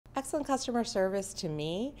Excellent customer service to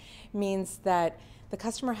me means that the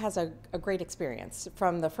customer has a great experience.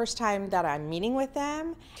 From the first time that I'm meeting with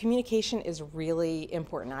them, communication is really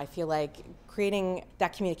important. I feel like creating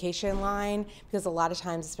that communication line, because a lot of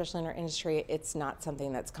times, especially in our industry, it's not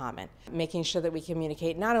something that's common. Making sure that we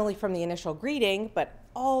communicate not only from the initial greeting, but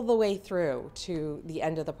all the way through to the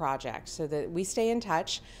end of the project, so that we stay in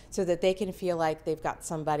touch, so that they can feel like they've got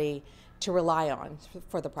somebody to rely on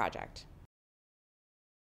for the project.